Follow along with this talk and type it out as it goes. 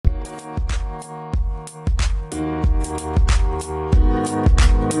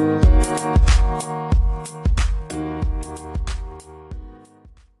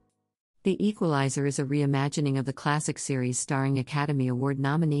The Equalizer is a reimagining of the classic series starring Academy Award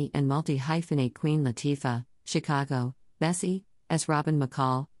nominee and multi-hyphenate Queen Latifah, Chicago, Bessie, as Robin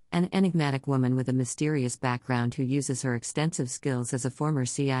McCall, an enigmatic woman with a mysterious background who uses her extensive skills as a former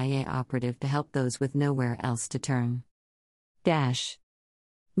CIA operative to help those with nowhere else to turn.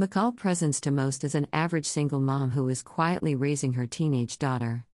 McCall presents to most as an average single mom who is quietly raising her teenage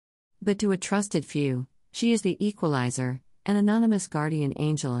daughter. But to a trusted few, she is the Equalizer, an anonymous guardian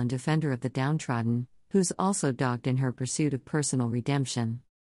angel and defender of the downtrodden, who's also dogged in her pursuit of personal redemption.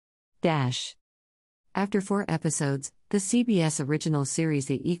 After 4 episodes, the CBS original series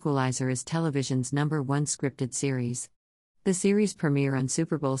The Equalizer is television's #1 scripted series. The series premiere on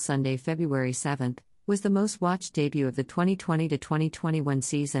Super Bowl Sunday, February 7, was the most-watched debut of the 2020-2021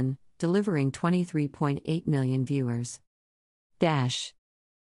 season, delivering 23.8 million viewers.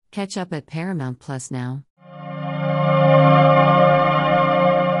 Catch up at Paramount Plus now.